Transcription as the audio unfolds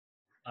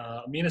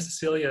Mina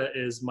Cecilia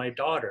is my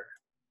daughter.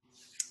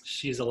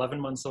 She's 11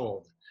 months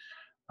old.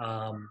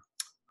 Um,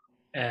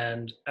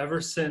 and ever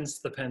since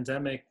the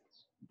pandemic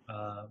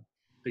uh,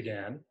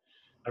 began,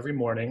 every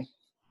morning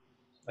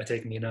I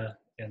take Mina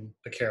in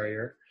the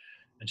carrier,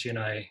 and she and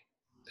I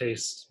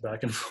pace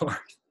back and forth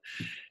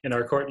in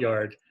our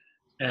courtyard.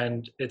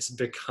 And it's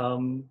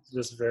become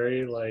this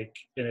very, like,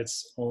 in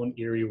its own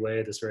eerie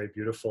way, this very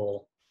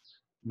beautiful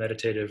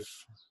meditative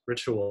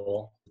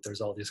ritual.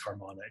 There's all these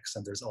harmonics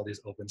and there's all these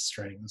open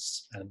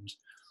strings, and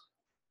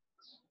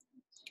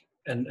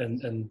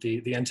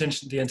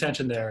the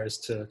intention there is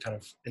to kind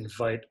of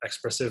invite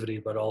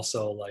expressivity, but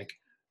also like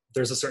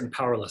there's a certain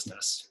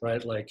powerlessness,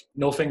 right? Like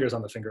no fingers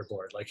on the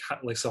fingerboard.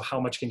 So how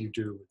much can you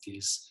do with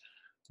these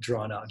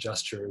drawn out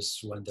gestures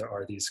when there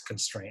are these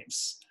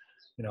constraints?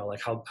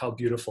 Like how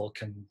beautiful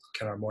can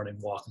our morning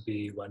walk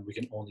be when we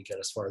can only get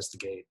as far as the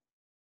gate?